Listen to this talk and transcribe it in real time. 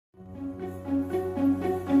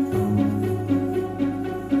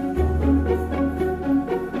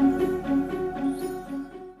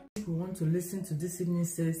listen to this evening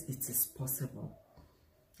says it is possible.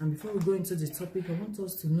 And before we go into the topic, I want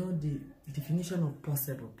us to know the definition of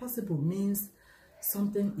possible. Possible means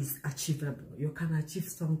something is achievable. You can achieve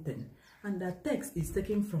something. And that text is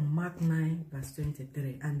taken from Mark 9 verse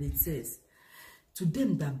 23. And it says, to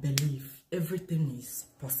them that believe, everything is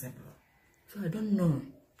possible. So I don't know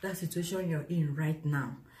that situation you're in right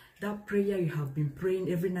now. That prayer you have been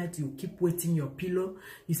praying every night, you keep waiting your pillow.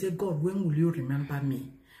 You say, God, when will you remember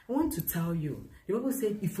me? I want to tell you, the Bible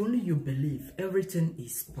said, if only you believe, everything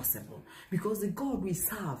is possible. Because the God we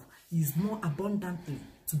serve is more abundantly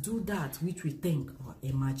to do that which we think or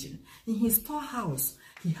imagine. In his storehouse,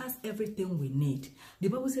 he has everything we need. The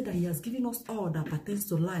Bible said that he has given us all that pertains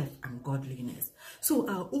to life and godliness. So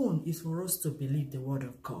our own is for us to believe the word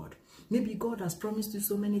of God. Maybe God has promised you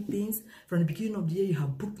so many things. From the beginning of the year, you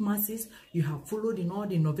have booked masses, you have followed in all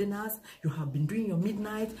the novenas, you have been doing your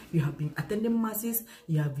midnight, you have been attending masses,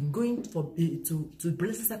 you have been going to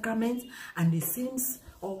blessed sacraments, and it seems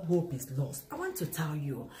all hope is lost. I want to tell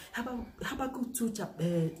you, Habakkuk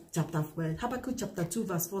chapter 2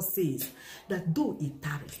 verse 4 says that though it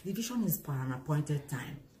tarries, the vision is for an appointed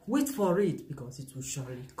time. Wait for it, because it will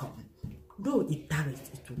surely come. Though it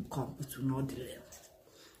tarries, it will come, it will not delay.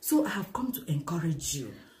 So I have come to encourage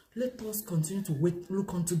you. Let us continue to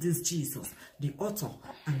look unto this Jesus, the author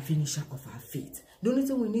and finisher of our faith. The only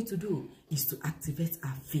thing we need to do is to activate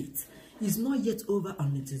our faith. It's not yet over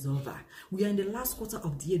until it is over. We are in the last quarter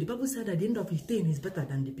of the year. The Bible said that the end of a thing is better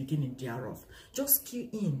than the beginning thereof. Just key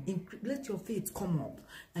in, let your faith come up.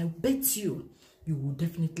 I bet you will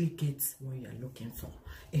definitely get what you are looking for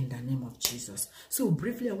in the name of Jesus. So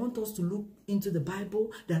briefly, I want us to look into the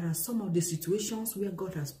Bible. There are some of the situations where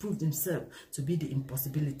God has proved himself to be the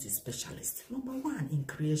impossibility specialist. Number one, in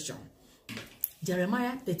creation.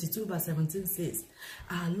 Jeremiah 32 verse 17 says,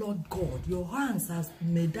 our Lord God, your hands has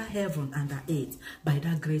made the heaven and the earth by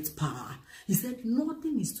that great power. He said,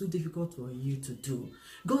 nothing is too difficult for you to do.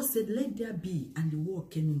 God said, let there be, and the word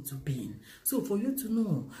came into being. So for you to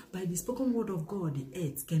know, by the spoken word of God, the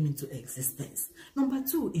earth came into existence. Number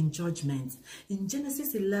two, in judgment. In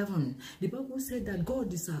Genesis 11, the Bible said that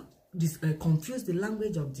God is confused the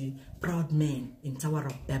language of the proud men in Tower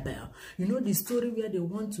of Babel. You know the story where they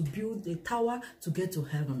want to build a tower to get to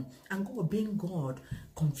heaven, and God, being God,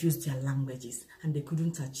 confused their languages and they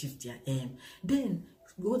couldn't achieve their aim. Then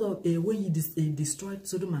God, when he destroyed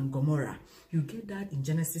Sodom and Gomorrah, you get that in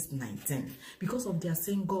Genesis 19. Because of their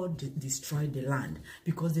sin, God destroyed the land.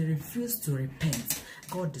 Because they refused to repent,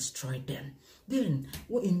 God destroyed them. Then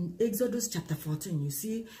in Exodus chapter 14, you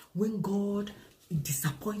see when God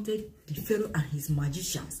disappointed the Pharaoh and his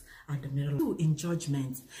magicians at the middle. In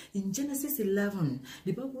judgment. In Genesis 11,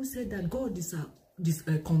 the Bible said that God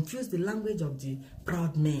confused the language of the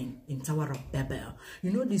proud men in Tower of Babel.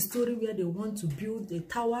 You know the story where they want to build a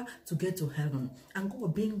tower to get to heaven, and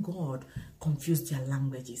God, being God, confused their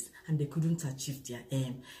languages and they couldn't achieve their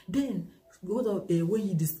aim. Then God, when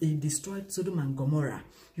he destroyed Sodom and Gomorrah,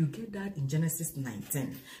 you get that in Genesis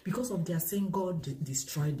 19. Because of their sin, God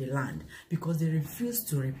destroyed the land. Because they refused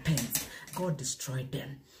to repent, God destroyed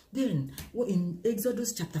them. Then in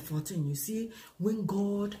Exodus chapter 14, you see when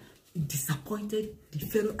God disappointed the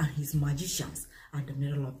Pharaoh and his magicians at the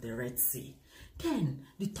middle of the Red Sea. Then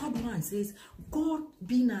the third one says, God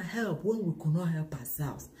being our help when we could not help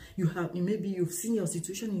ourselves. Maybe you've seen your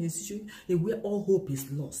situation in a situation where all hope is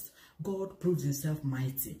lost. God proves himself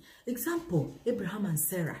mighty. Example, Abraham and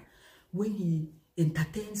Sarah, when he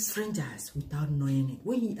entertained strangers without knowing it.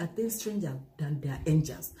 When he entertained strangers than their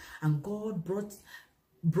angels. And God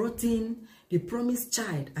brought in the promised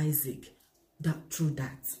child, Isaac, through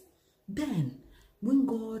that. Then, when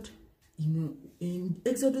God, in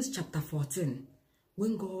Exodus chapter 14,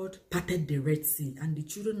 when God parted the Red Sea and the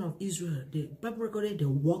children of Israel, the Bible recorded they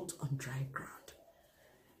walked on dry ground.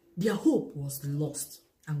 Their hope was lost.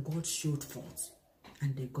 And God showed forth,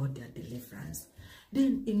 and they got their deliverance.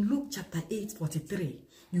 Then in Luke chapter 8:43,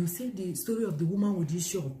 you see the story of the woman with the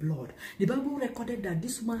issue of blood. The Bible recorded that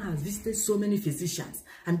this woman has visited so many physicians,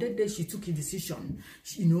 and that day she took a decision.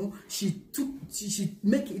 She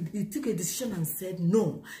took a decision and said,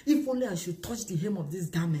 no, if only I should touch the hem of this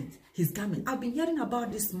garment, his garment. I've been hearing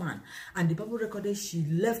about this man. And the Bible recorded she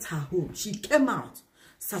left her home. She came out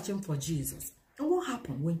searching for Jesus. And what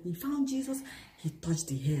happened? When he found Jesus, he touched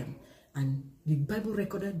the hem, and the Bible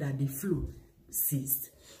recorded that the flu ceased.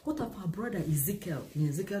 What of our brother Ezekiel in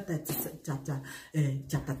Ezekiel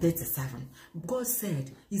chapter 37? God said,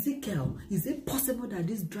 Ezekiel, is it possible that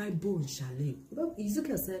this dry bone shall live? Well,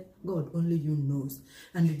 Ezekiel said, God, only you knows.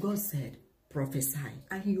 And God said, prophesy.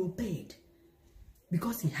 And he obeyed.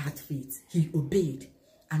 Because he had faith, he obeyed.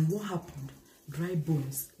 And what happened? dry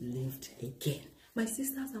bones lived again. My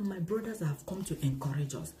sisters and my brothers have come to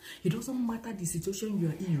encourage us. It doesn't matter the situation you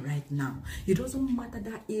are in right now. It doesn't matter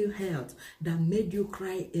that ill health that made you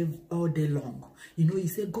cry all day long. You know, you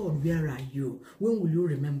say, God, where are you? When will you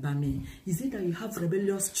remember me? Is it that you have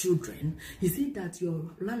rebellious children? Is it that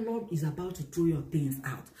your landlord is about to throw your things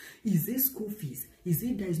out? Is it school fees? Is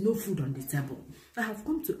it there is no food on the table? I have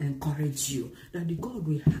come to encourage you that the God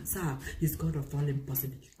we serve is God of all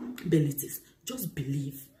impossibilities. Just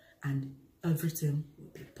believe and everything will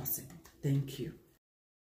be possible. Thank you.